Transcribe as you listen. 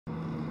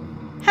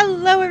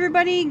Hello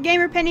everybody,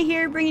 GamerPenny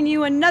here, bringing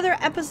you another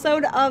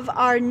episode of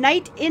our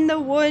Night in the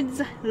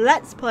Woods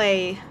Let's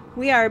Play.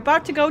 We are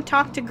about to go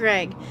talk to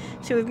Greg.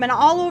 So we've been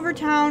all over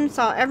town,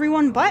 saw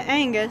everyone but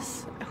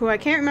Angus, who I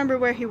can't remember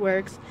where he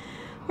works.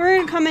 We're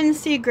gonna come in and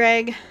see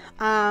Greg.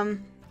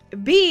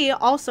 B,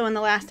 also in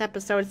the last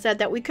episode, said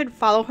that we could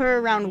follow her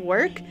around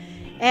work,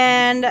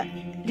 and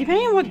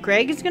depending on what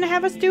Greg is gonna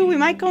have us do, we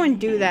might go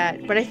and do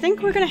that. But I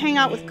think we're gonna hang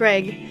out with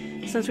Greg,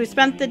 since we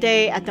spent the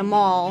day at the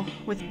mall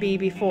with B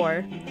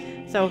before.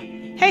 So,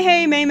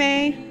 hey May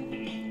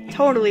May.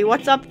 Totally,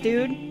 what's up,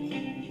 dude?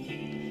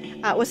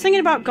 Was thinking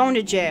about going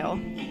to jail.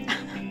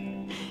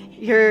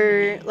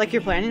 You're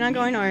planning on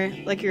going, or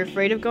like you're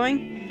afraid of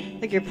going?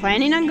 Like you're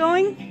planning on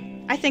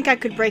going? I think I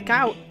could break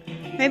out.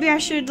 Maybe I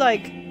should,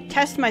 like,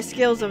 test my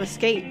skills of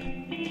escape.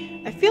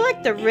 I feel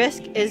like the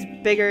risk is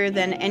bigger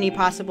than any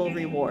possible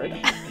reward.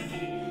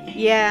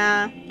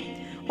 Yeah.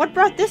 What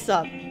brought this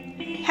up?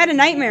 Had a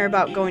nightmare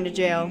about going to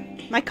jail.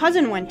 My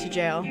cousin went to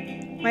jail.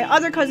 My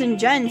other cousin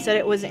Jen said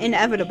it was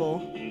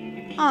inevitable.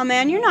 Aw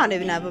man, you're not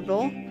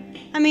inevitable.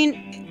 I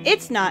mean,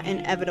 it's not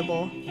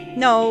inevitable.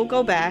 No,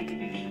 go back.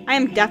 I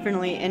am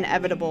definitely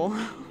inevitable.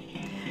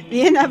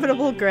 The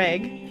inevitable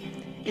Greg.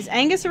 Is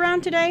Angus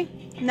around today?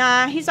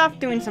 Nah, he's off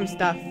doing some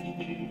stuff.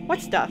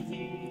 What stuff?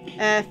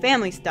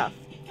 Family stuff.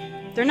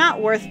 They're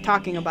not worth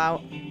talking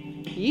about.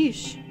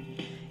 Yeesh.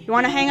 You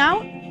wanna hang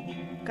out?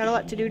 Got a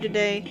lot to do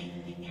today.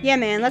 Yeah,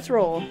 man, let's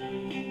roll.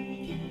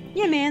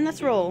 Yeah, man,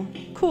 let's roll.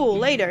 Cool,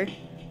 later.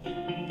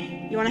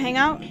 You wanna hang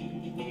out?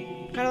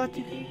 Got a lot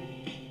to...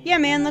 Yeah,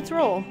 man, let's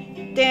roll.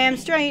 Damn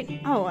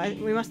straight. Oh,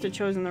 we must have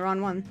chosen the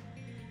wrong one.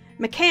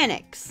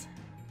 Mechanics.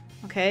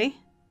 Okay.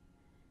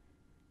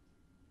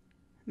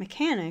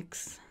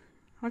 Mechanics?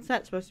 What's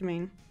that supposed to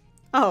mean?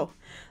 Oh,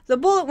 the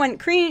bullet went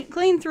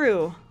clean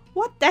through.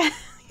 What the hell?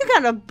 You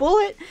got a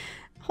bullet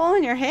hole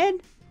in your head?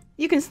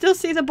 You can still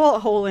see the bullet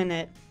hole in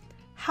it.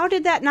 How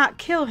did that not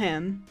kill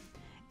him?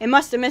 It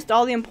must have missed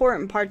all the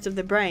important parts of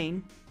the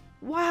brain.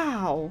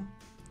 Wow.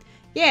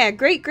 Yeah,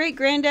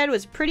 great-great-granddad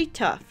was pretty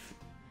tough.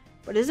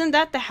 But isn't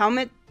that the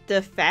helmet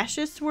the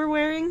fascists were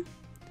wearing?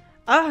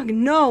 Ugh,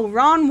 no,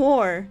 wrong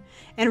war.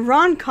 And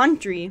wrong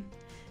country.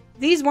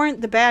 These weren't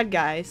the bad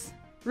guys.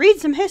 Read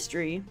some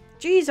history.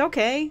 Geez,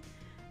 okay.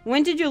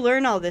 When did you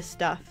learn all this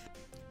stuff?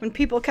 When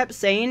people kept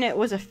saying it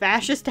was a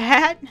fascist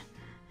hat?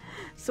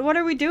 So what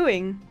are we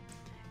doing?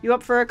 You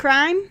up for a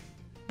crime?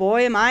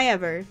 Boy, am I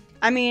ever.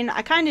 I mean,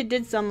 I kinda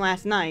did some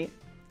last night.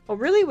 Oh,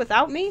 really?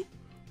 Without me?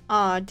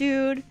 Aw,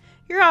 dude.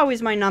 You're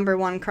always my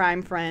 #1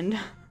 crime friend.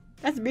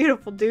 That's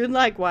beautiful, dude.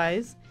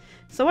 Likewise.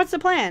 So what's the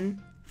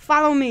plan?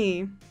 Follow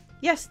me.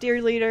 Yes,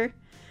 dear leader.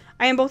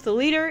 I am both a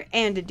leader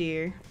and a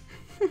deer.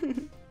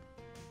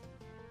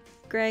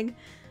 Greg.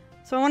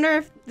 So I wonder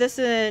if this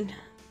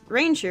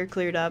rain shear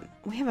cleared up.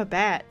 We have a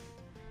bat.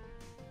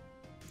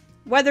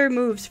 Weather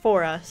moves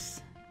for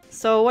us.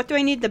 So what do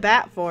I need the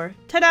bat for?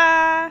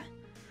 Ta-da!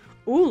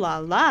 Ooh la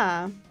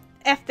la.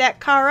 F that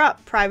car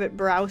up, Private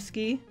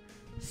Borowski.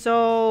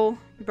 So,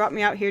 you brought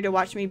me out here to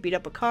watch me beat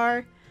up a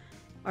car?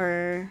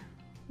 Or,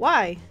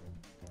 why?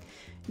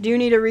 Do you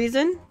need a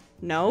reason?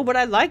 No, but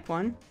I'd like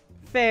one.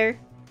 Fair.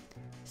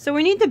 So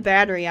we need the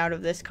battery out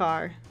of this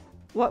car.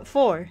 What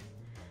for?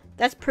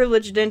 That's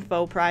privileged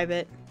info,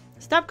 Private.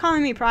 Stop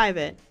calling me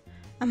Private.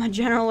 I'm a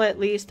general at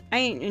least. I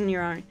ain't in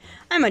your army.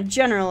 I'm a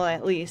general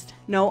at least.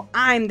 No,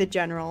 I'm the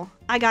general.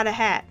 I got a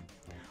hat.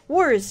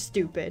 War is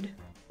stupid.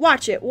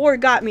 Watch it, war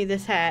got me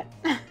this hat.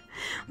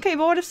 Okay,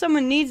 but what if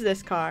someone needs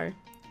this car?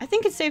 I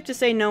think it's safe to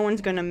say no one's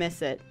gonna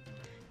miss it.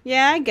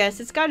 Yeah, I guess.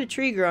 It's got a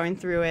tree growing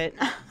through it.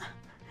 So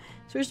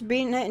we're just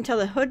beating it until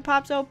the hood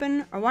pops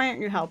open? Or why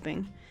aren't you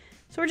helping?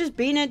 So we're just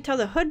beating it until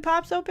the hood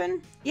pops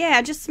open? Yeah,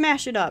 just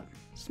smash it up.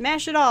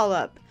 Smash it all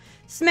up.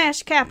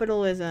 Smash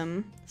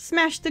capitalism.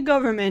 Smash the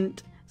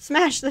government.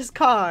 Smash this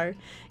car.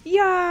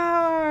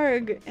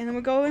 Yarg! And then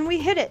we go and we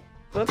hit it.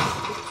 Whoops.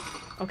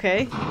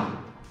 Okay.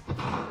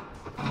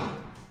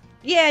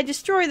 Yeah,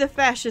 destroy the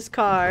fascist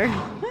car.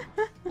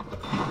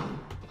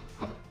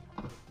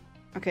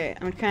 Okay,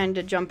 I'm trying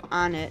to jump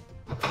on it.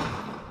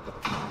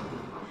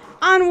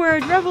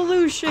 Onward,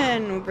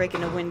 revolution! We're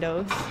breaking the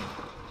windows.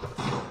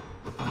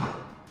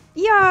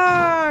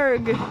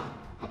 Yarg!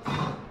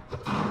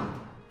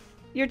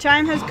 Your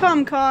time has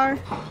come, car.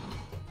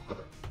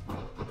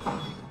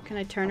 Can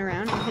I turn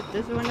around and hit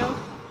this window?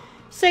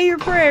 Say your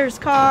prayers,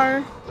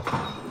 car.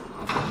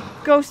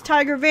 Ghost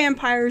tiger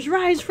vampires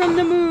rise from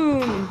the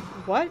moon.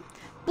 What?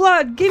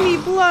 Blood, give me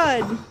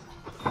blood.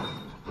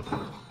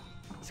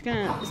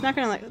 It's not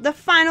gonna like the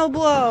final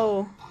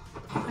blow.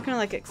 Not gonna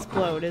like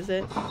explode, is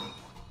it?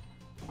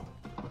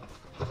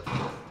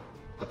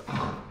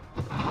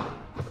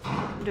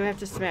 Do I have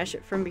to smash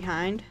it from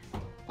behind?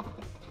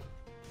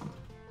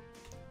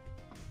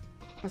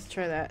 Let's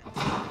try that.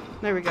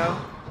 There we go.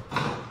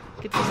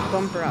 Get this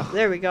bumper up.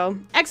 There we go.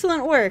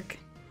 Excellent work.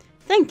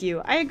 Thank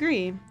you. I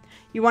agree.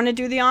 You want to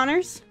do the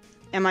honors?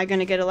 Am I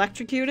gonna get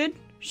electrocuted?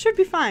 Should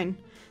be fine.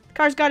 The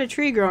car's got a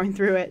tree growing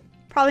through it.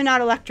 Probably not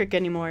electric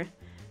anymore.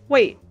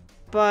 Wait,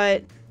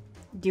 but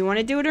do you want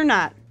to do it or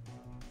not?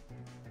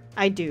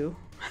 I do.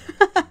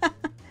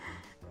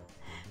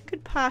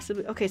 Could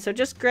possibly... Okay, so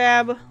just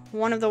grab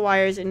one of the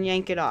wires and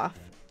yank it off.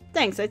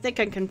 Thanks, I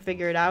think I can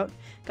figure it out.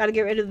 Gotta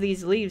get rid of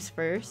these leaves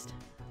first.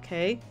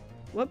 Okay.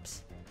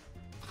 Whoops.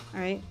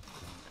 Alright.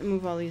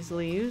 Move all these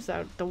leaves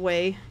out the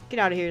way. Get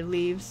out of here,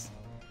 leaves.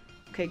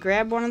 Okay,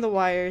 grab one of the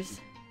wires.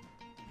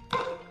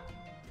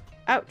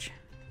 Ouch.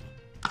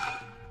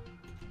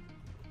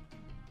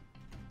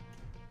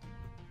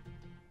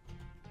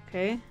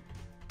 Okay.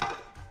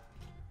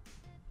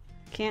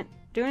 Can't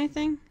do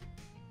anything?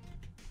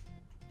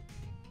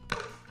 I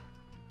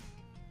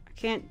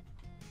can't...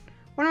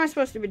 What am I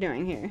supposed to be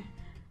doing here?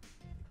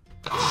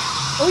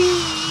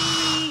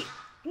 Oy!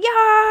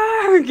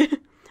 Yarg!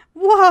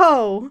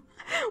 Whoa!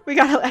 We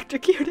got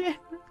electrocuted.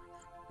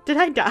 Did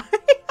I die?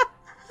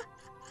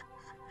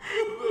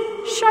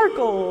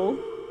 Sharkle!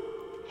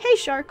 Hey,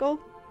 Sharkle.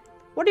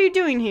 What are you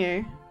doing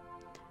here?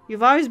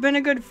 You've always been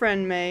a good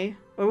friend, May.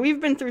 Well,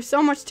 we've been through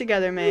so much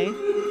together, May.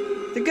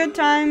 The good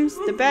times,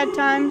 the bad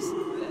times,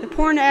 the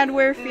porn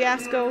adware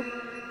fiasco,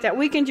 that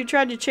weekend you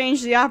tried to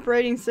change the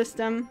operating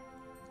system.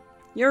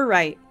 You're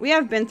right. We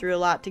have been through a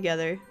lot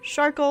together.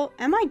 Sharkle,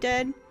 am I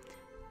dead?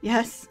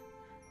 Yes.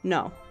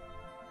 No.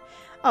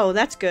 Oh,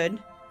 that's good.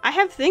 I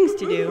have things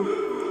to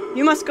do.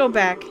 You must go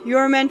back. You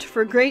are meant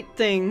for great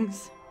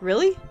things.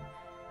 Really?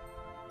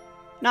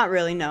 Not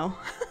really, no.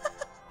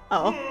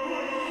 Oh.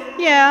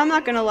 Yeah, I'm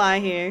not gonna lie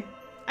here.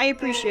 I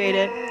appreciate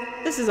it.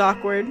 This is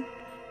awkward.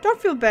 Don't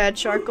feel bad,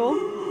 Sharkle.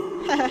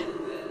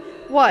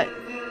 What?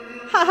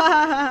 Ha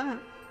ha ha ha.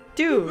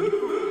 Dude.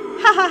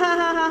 Ha ha ha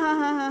ha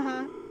ha ha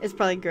ha. It's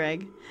probably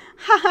Greg.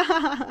 Ha ha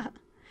ha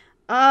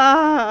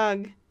ha.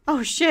 Ugh.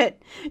 Oh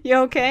shit. You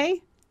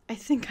okay? I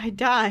think I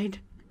died.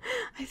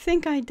 I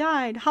think I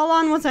died. How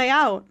long was I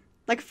out?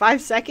 Like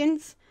 5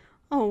 seconds?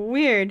 Oh,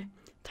 weird.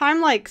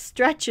 Time like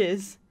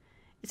stretches.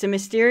 It's a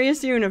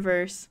mysterious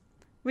universe.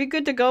 We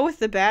good to go with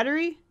the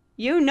battery?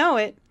 You know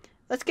it.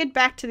 Let's get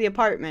back to the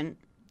apartment.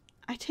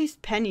 I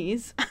taste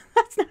pennies.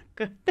 That's not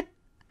good.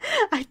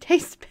 I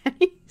taste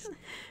pennies.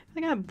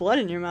 I got blood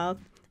in your mouth.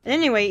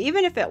 Anyway,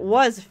 even if it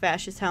was a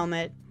fascist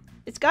helmet,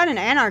 it's got an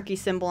anarchy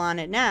symbol on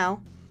it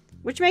now,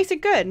 which makes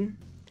it good. And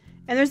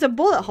there's a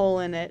bullet hole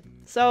in it.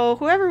 So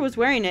whoever was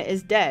wearing it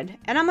is dead.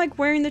 And I'm like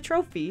wearing the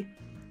trophy.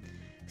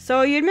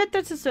 So you admit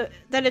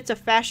that it's a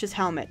fascist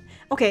helmet.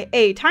 Okay,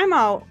 hey, time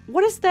out.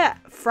 What is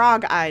that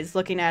frog eyes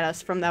looking at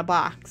us from that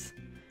box?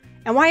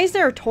 And why is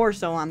there a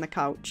torso on the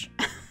couch?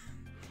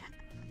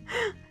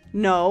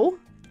 No,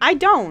 I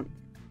don't.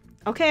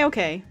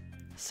 Okay.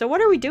 So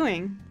what are we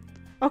doing?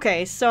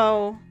 Okay,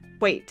 so...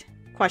 Wait.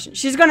 Question.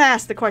 She's gonna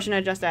ask the question I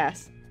just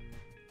asked.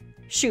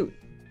 Shoot.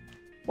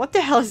 What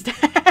the hell is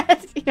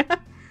that? Yeah.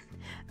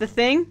 The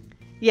Thing?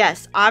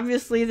 Yes,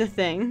 obviously The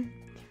Thing.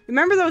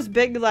 Remember those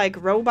big,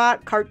 like,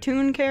 robot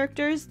cartoon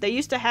characters they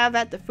used to have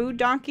at the food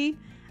donkey?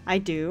 I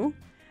do.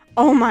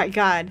 Oh my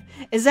god.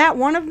 Is that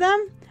one of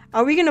them?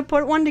 Are we gonna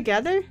put one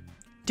together?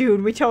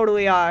 Dude, we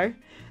totally are.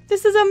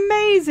 This is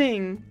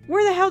amazing!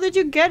 Where the hell did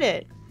you get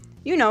it?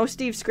 You know,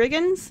 Steve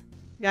Scriggins?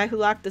 The guy who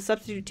locked the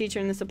substitute teacher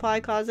in the supply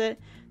closet.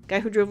 The guy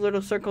who drove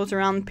little circles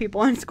around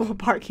people in school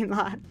parking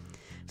lot.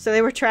 So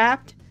they were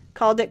trapped,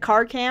 called it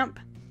car camp,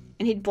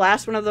 and he'd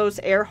blast one of those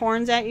air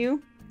horns at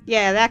you.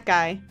 Yeah, that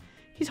guy.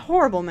 He's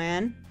horrible,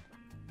 man.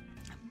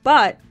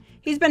 But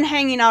he's been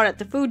hanging out at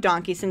the food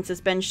donkey since it's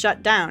been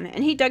shut down,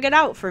 and he dug it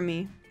out for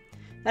me.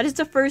 That is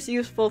the first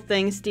useful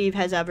thing Steve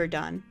has ever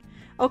done.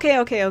 Okay.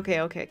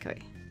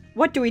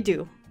 What do we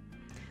do?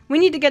 We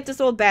need to get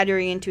this old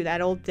battery into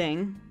that old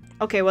thing.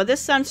 Okay, well this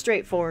sounds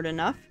straightforward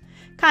enough.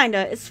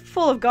 Kinda, it's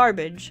full of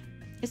garbage.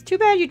 It's too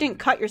bad you didn't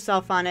cut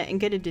yourself on it and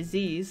get a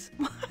disease.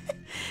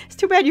 It's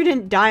too bad you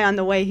didn't die on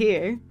the way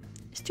here.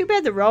 It's too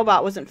bad the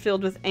robot wasn't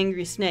filled with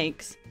angry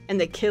snakes and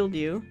they killed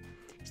you.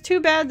 It's too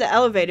bad the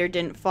elevator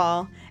didn't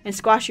fall and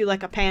squash you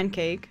like a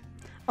pancake.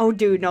 Oh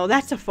dude, no,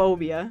 that's a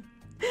phobia.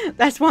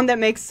 That's one that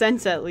makes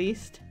sense at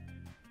least.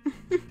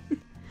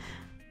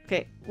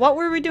 Okay, what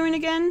were we doing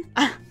again?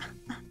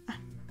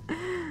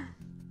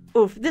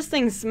 Oof, this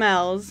thing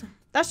smells.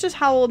 That's just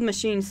how old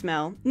machines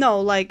smell.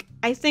 No, like,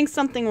 I think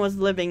something was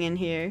living in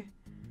here.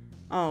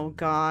 Oh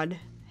god.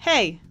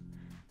 Hey,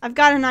 I've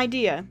got an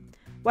idea.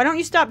 Why don't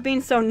you stop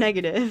being so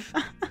negative?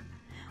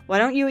 Why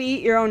don't you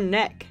eat your own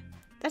neck?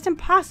 That's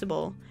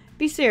impossible.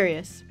 Be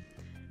serious.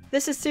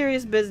 This is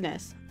serious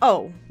business.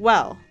 Oh,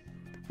 well.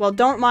 Well,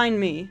 don't mind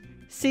me.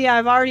 See,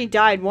 I've already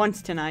died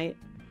once tonight.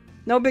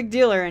 No big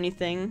deal or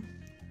anything.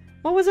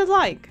 What was it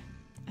like?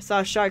 I saw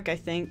a shark, I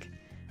think.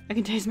 I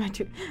can taste my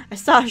tooth. I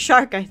saw a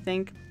shark, I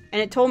think,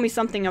 and it told me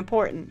something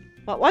important.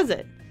 What was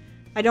it?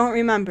 I don't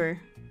remember.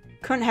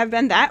 Couldn't have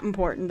been that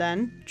important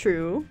then.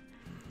 True.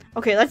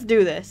 Okay, let's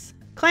do this.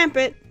 Clamp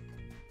it.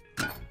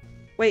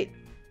 Wait.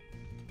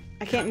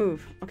 I can't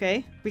move,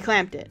 okay? We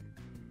clamped it.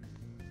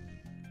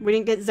 We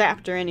didn't get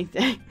zapped or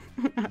anything.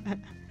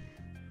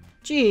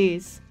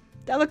 Jeez.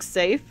 That looks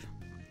safe.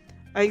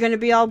 Are you gonna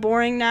be all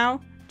boring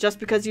now? Just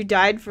because you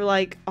died for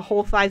like a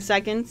whole 5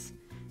 seconds?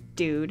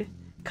 Dude,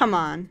 come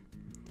on.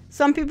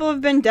 Some people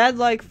have been dead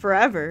like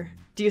forever.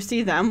 Do you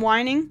see them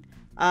whining?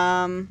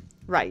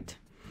 Right.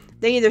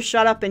 They either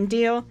shut up and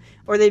deal,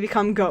 or they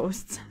become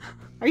ghosts.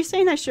 Are you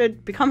saying I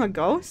should become a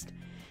ghost?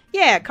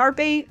 Yeah, carpe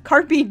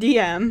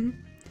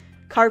diem.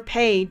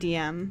 Carpe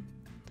diem.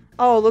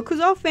 Oh, look who's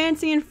all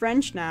fancy and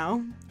French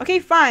now. Okay,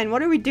 fine,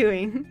 what are we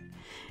doing?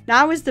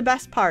 Now is the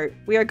best part.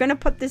 We are gonna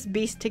put this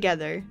beast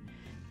together.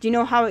 Do you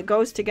know how it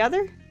goes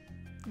together?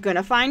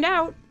 Gonna find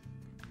out.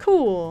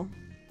 Cool.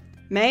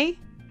 May?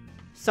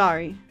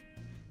 Sorry.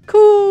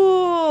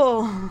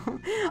 Cool!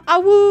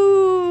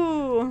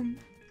 Awoo!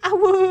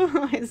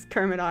 Awoo! His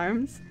Kermit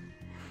arms.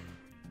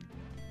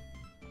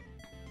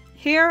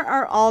 Here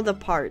are all the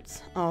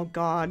parts. Oh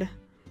god.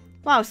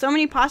 Wow, so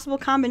many possible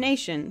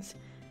combinations.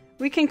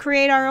 We can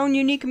create our own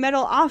unique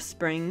metal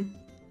offspring.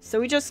 So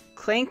we just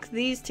clank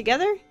these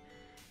together?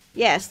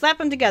 Yeah, slap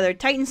them together,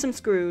 tighten some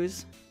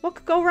screws. What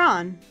could go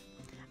wrong?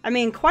 I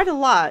mean, quite a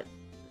lot.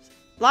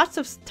 Lots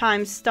of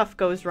times stuff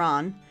goes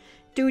wrong.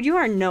 Dude, you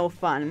are no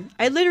fun.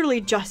 I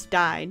literally just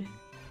died.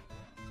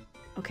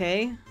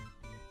 Okay.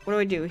 What do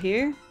I do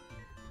here?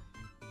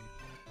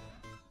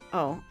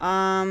 Oh,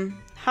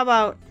 how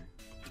about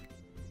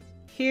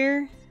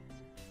here?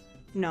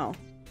 No.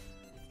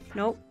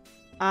 Nope.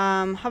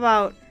 How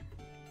about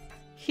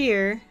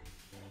here?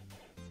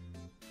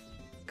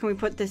 Can we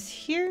put this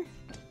here?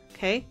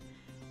 Okay.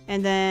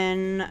 And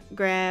then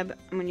grab,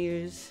 I'm gonna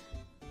use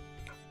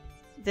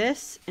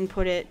this and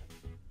put it,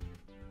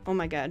 oh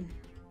my god.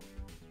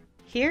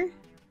 Here?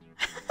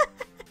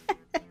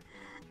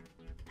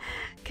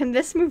 Can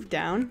this move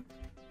down?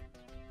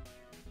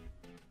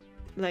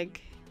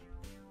 Like,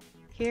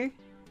 here?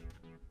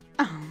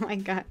 Oh my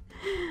god.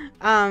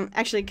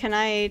 Actually, can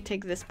I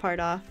take this part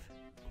off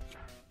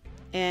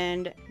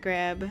and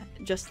grab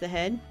just the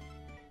head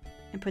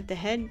and put the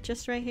head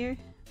just right here?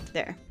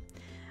 There.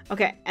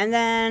 Okay, and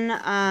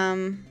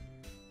then,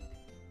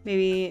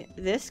 maybe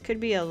this could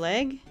be a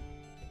leg.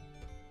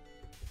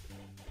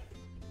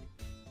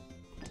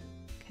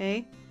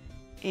 Okay,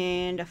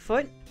 and a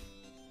foot.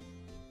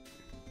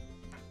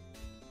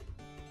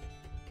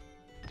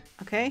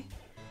 Okay,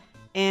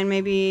 and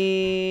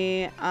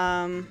maybe,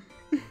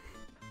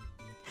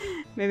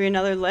 maybe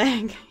another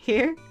leg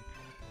here.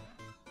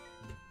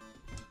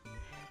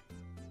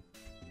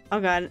 Oh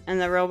god, and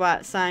the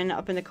robot sign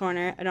up in the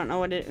corner. I don't know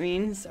what it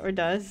means or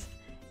does.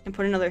 And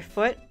put another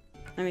foot.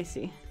 Let me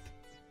see.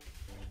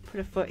 Put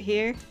a foot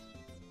here.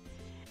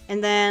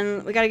 And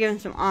then we gotta give him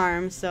some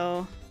arms,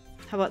 so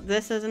how about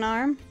this as an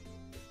arm?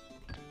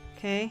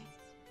 Okay.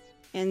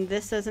 And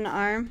this as an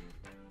arm.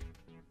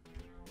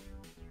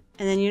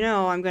 And then you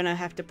know I'm gonna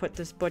have to put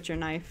this butcher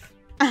knife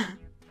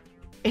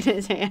in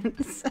his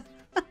hands.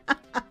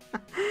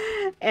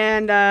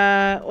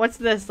 And what's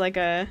this? Like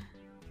a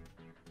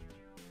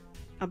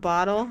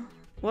bottle?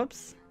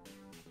 Whoops.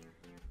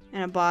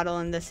 And a bottle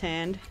in this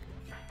hand.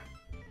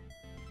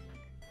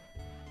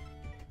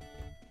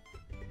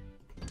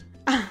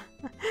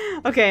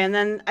 Okay, and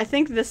then I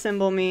think this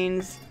symbol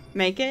means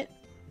make it.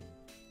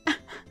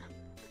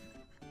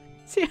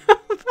 See?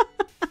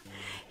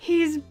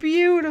 He's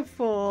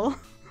beautiful.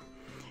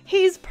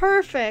 He's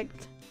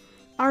perfect.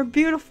 Our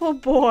beautiful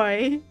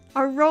boy.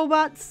 Our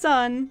robot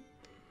son.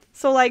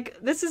 So, like,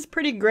 this is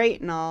pretty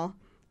great and all.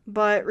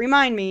 But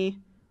remind me,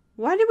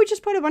 why did we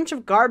just put a bunch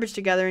of garbage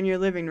together in your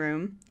living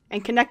room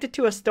and connect it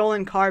to a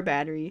stolen car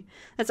battery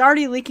that's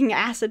already leaking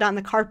acid on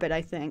the carpet,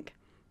 I think?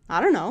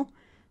 I don't know.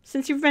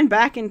 Since you've been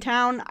back in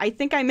town, I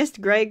think I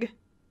missed Greg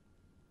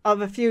of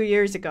a few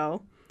years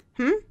ago.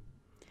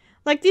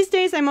 Like, these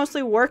days I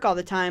mostly work all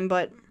the time,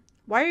 but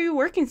why are you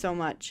working so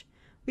much?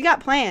 We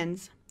got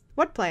plans.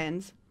 What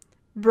plans?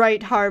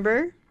 Bright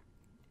Harbor?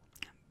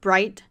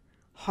 Bright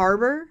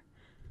Harbor?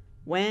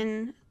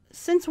 When?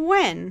 Since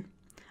when?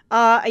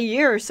 A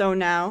year or so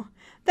now.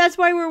 That's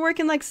why we're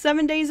working like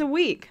 7 days a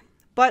week.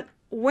 But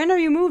when are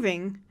you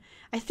moving?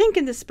 I think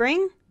in the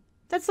spring?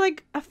 That's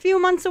like a few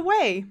months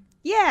away.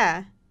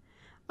 Yeah.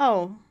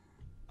 Oh,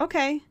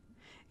 okay.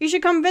 You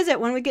should come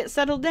visit when we get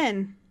settled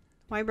in.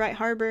 Why Bright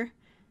Harbor?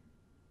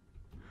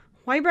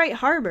 Why Bright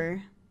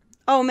Harbor?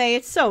 Oh, May,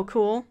 it's so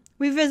cool.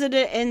 We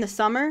visited in the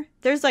summer.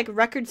 There's like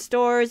record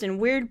stores and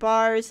weird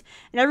bars,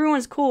 and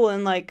everyone's cool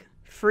and like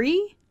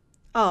free?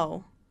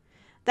 Oh,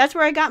 that's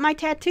where I got my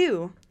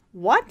tattoo.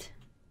 What?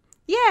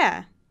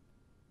 Yeah.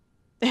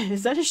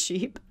 Is that a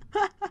sheep?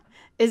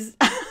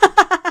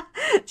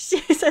 She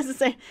says the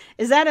same.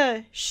 Is that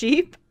a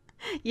sheep?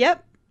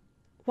 Yep.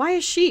 Why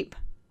a sheep?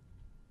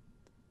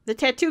 The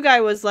tattoo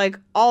guy was like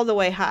all the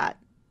way hot,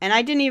 and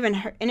it didn't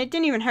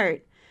even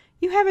hurt.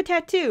 You have a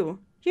tattoo.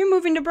 You're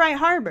moving to Bright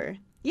Harbor.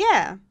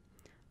 Yeah.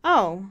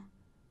 Oh.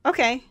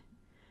 Okay.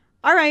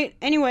 All right.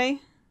 Anyway,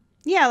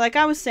 yeah, like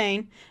I was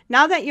saying,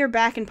 now that you're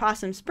back in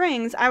Possum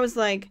Springs, I was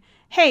like,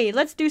 hey,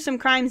 let's do some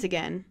crimes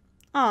again.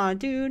 Aw,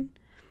 dude.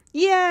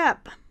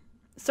 Yep.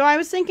 So I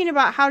was thinking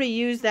about how to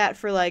use that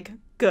for like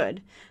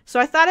good. So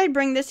I thought I'd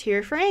bring this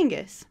here for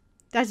Angus.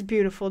 That's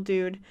beautiful,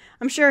 dude.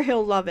 I'm sure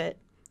he'll love it.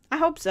 I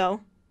hope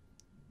so.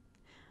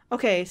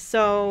 Okay,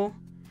 so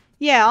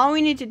yeah, all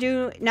we need to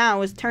do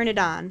now is turn it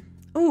on.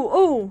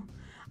 Ooh,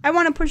 I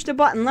want to push the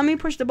button. Let me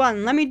push the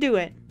button. Let me do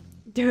it.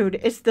 Dude,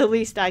 it's the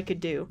least I could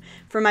do.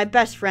 For my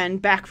best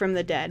friend back from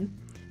the dead.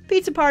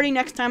 Pizza party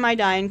next time I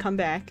die and come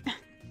back.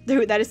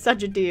 Dude, that is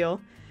such a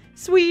deal.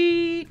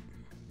 Sweet!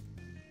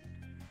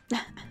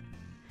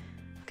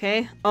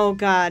 Okay. Oh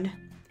god.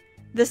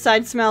 This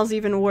side smells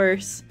even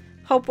worse.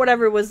 Hope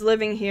whatever was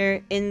living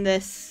here in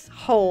this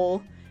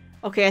hole.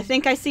 Okay, I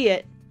think I see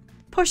it.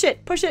 Push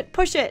it, push it,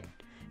 push it!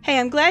 Hey,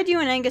 I'm glad you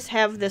and Angus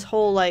have this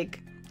whole,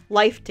 like,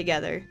 life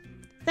together.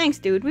 Thanks,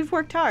 dude. We've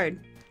worked hard.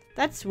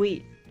 That's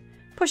sweet.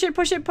 Push it,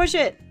 push it, push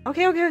it!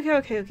 Okay, okay, okay,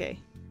 okay, okay.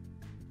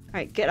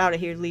 Alright, get out of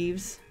here,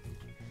 leaves.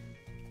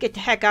 Get the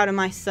heck out of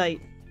my sight.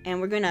 And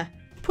we're gonna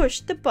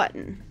push the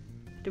button.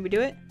 Did we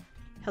do it?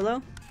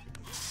 Hello?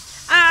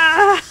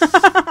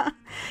 Ah!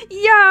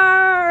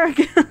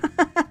 Yarg!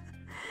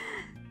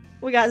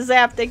 We got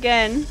zapped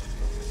again.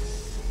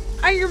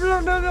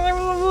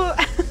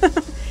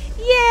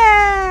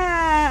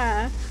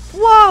 Yeah!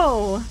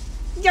 Whoa!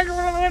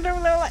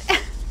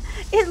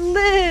 It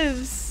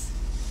lives!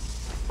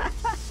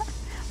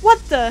 What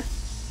the?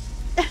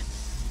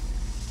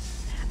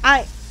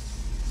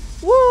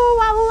 Woo!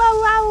 Wow!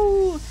 Wow!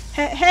 Wow!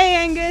 Hey,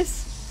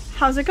 Angus!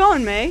 How's it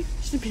going, May?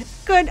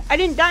 Good. I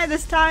didn't die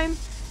this time.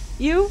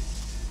 You?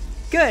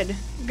 Good.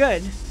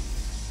 Good.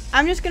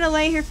 I'm just gonna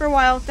lay here for a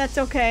while. That's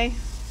okay.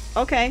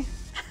 Okay.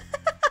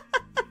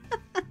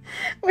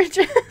 We're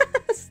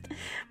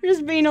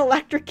just being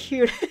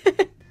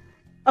electrocuted.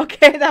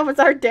 Okay, that was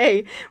our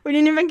day. We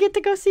didn't even get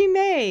to go see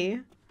May.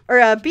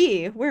 Or,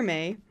 B. We're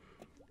May.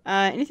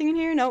 Anything in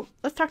here? Nope.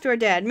 Let's talk to our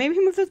dad. Maybe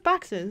he moved those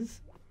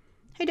boxes.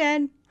 Hey,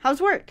 Dad.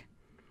 How's work?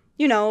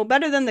 You know,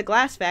 better than the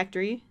glass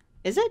factory.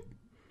 Is it?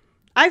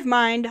 I've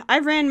mined.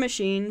 I've ran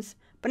machines.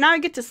 But now I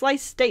get to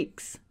slice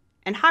steaks.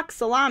 And hock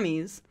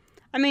salamis.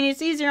 I mean,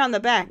 it's easier on the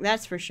back,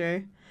 that's for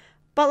sure.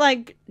 But,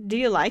 like, do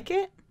you like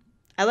it?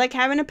 I like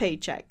having a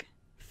paycheck.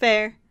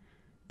 Fair.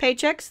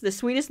 Paychecks, the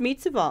sweetest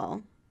meats of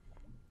all.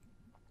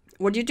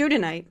 What'd you do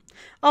tonight?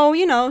 Oh,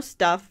 you know,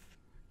 stuff.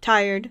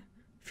 Tired.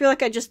 Feel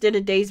like I just did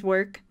a day's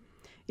work.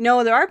 You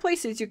know, there are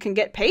places you can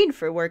get paid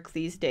for work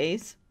these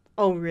days.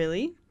 Oh,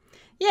 really?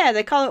 Yeah,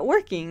 they call it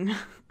working.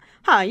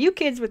 Huh, you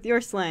kids with your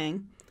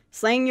slang.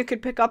 Slang you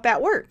could pick up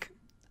at work.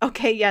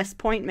 Okay, yes,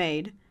 point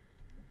made.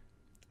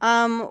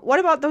 What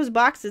about those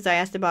boxes I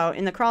asked about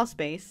in the crawl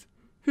space?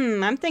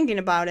 I'm thinking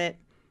about it.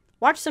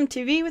 Watch some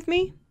TV with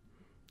me?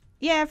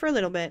 Yeah, for a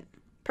little bit.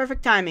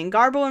 Perfect timing.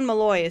 Garbo and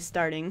Malloy is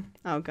starting.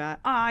 Oh, God.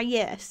 Ah,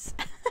 yes.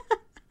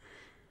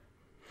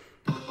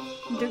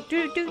 Do,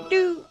 do, do,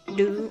 do,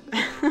 do.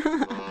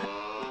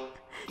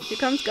 Here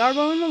comes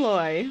Garbo and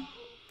Malloy.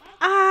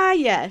 Ah,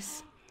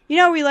 yes. You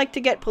know we like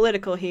to get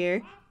political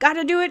here.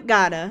 Gotta do it,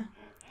 gotta.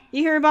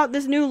 You hear about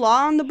this new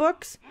law on the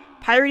books?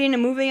 Pirating a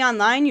movie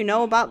online, you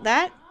know about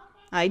that?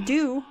 I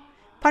do.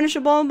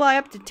 Punishable by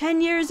up to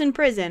 10 years in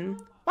prison.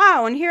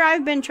 Wow, and here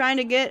I've been trying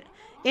to get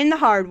in the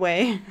hard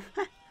way.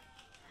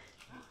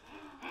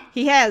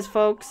 He has,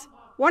 folks.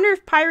 Wonder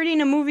if pirating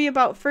a movie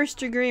about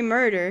first-degree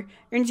murder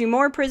earns you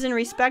more prison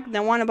respect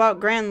than one about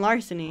grand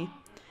larceny.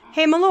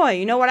 Hey, Malloy,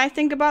 you know what I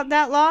think about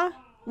that law?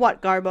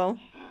 What, Garbo?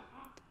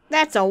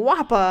 That's a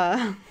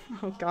whopper.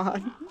 Oh,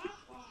 God.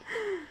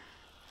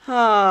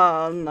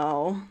 Oh,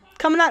 no.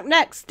 Coming up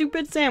next,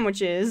 stupid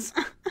sandwiches.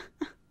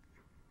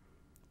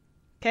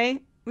 Okay,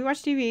 we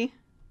watch TV.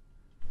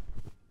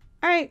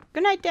 Alright,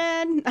 good night,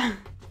 Dad.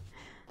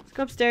 Let's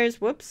go upstairs.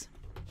 Whoops.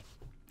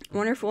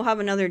 Wonder if we'll have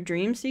another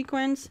dream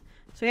sequence.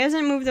 So he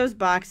hasn't moved those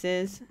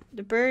boxes.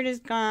 The bird is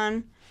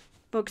gone.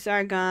 Books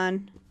are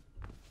gone.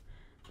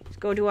 Let's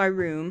go to our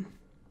room.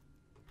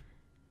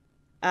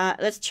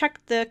 Let's check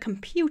the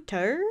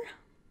computer.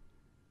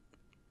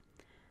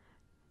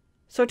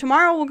 So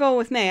tomorrow we'll go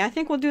with May. I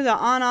think we'll do the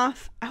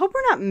on-off. I hope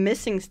we're not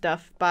missing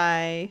stuff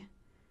by,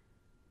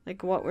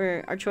 like, what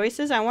were our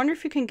choices. I wonder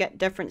if you can get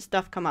different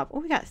stuff come up. Oh,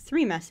 we got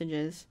 3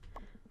 messages.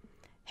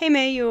 Hey,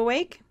 May, you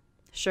awake?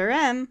 Sure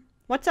am.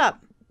 What's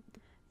up?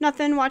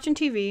 Nothing, watching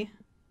TV.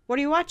 What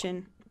are you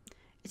watching?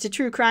 It's a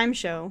true crime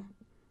show.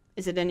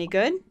 Is it any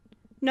good?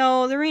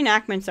 No, the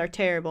reenactments are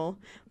terrible.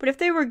 But if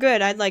they were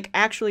good, I'd, like,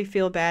 actually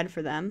feel bad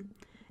for them.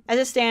 As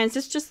it stands,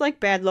 it's just like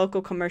bad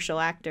local commercial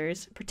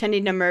actors,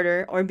 pretending to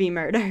murder or be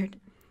murdered.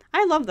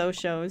 I love those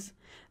shows.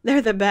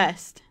 They're the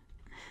best.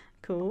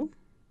 Cool.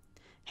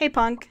 Hey,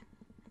 Punk.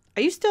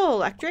 Are you still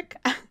electric?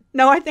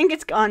 No, I think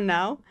it's gone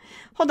now.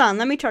 Hold on,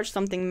 let me touch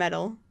something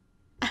metal.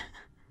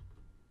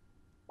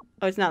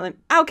 Oh, it's not...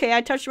 Okay,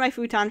 I touched my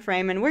futon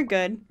frame and we're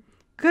good.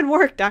 Good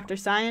work, Dr.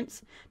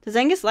 Science. Does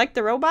Angus like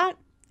the robot?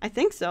 I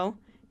think so.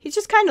 He's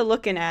just kind of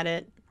looking at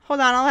it. Hold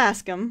on, I'll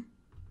ask him.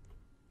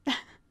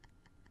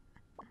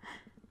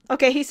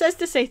 Okay, he says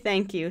to say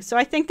thank you, so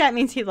I think that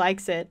means he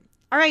likes it.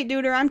 Alright,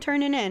 Duder, I'm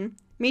turning in.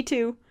 Me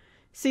too.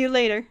 See you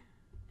later.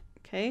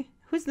 Okay,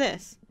 who's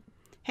this?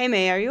 Hey,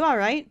 May, are you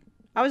alright?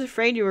 I was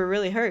afraid you were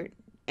really hurt.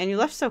 And you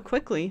left so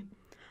quickly.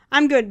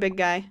 I'm good, big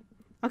guy.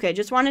 Okay,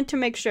 just wanted to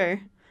make sure.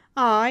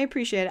 Aw, I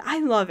appreciate it. I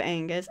love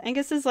Angus.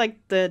 Angus is like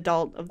the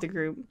adult of the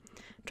group.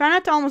 Try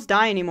not to almost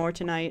die anymore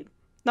tonight.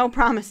 No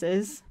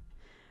promises.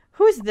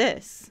 Who's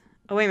this?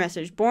 Away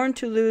message. Born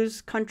to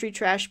lose, country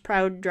trash,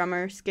 proud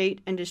drummer, skate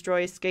and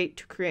destroy, skate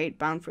to create,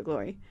 bound for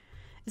glory.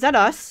 Is that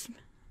us?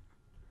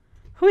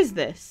 Who is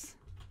this?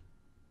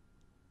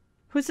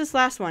 Who's this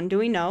last one? Do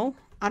we know?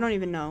 I don't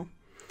even know.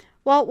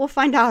 Well, we'll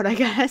find out, I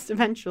guess,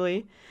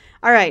 eventually.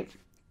 All right.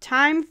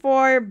 Time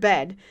for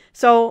bed.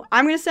 So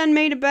I'm going to send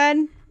May to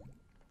bed.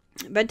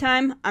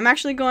 Bedtime. I'm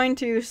actually going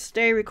to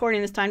stay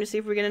recording this time to see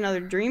if we get another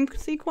dream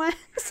sequence.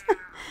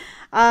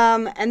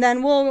 And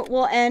then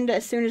we'll end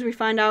as soon as we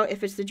find out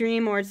if it's the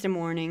dream or it's the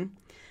morning.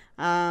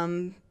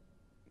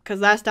 Because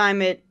last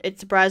time it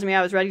surprised me.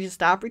 I was ready to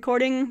stop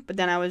recording, but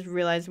then I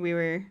realized we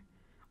were,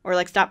 or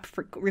like stop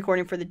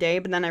recording for the day,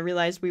 but then I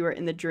realized we were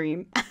in the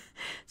dream.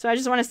 So I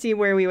just want to see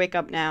where we wake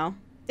up now.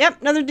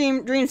 Yep, another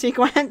dream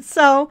sequence.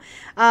 So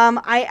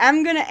I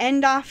am going to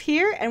end off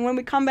here, and when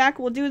we come back,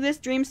 we'll do this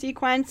dream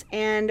sequence,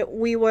 and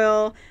we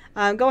will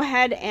go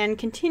ahead and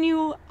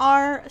continue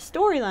our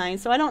storyline.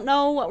 So I don't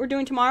know what we're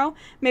doing tomorrow.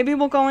 Maybe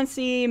we'll go and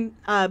see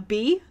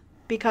B,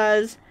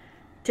 because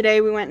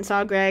today we went and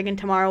saw Greg, and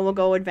tomorrow we'll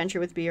go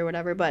adventure with B or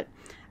whatever. But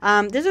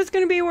this is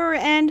going to be where we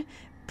end.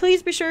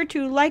 Please be sure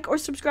to like or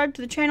subscribe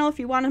to the channel if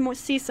you want to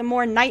see some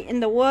more Night in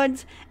the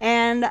Woods,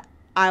 and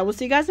I will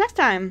see you guys next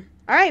time.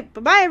 All right,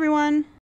 bye-bye, everyone.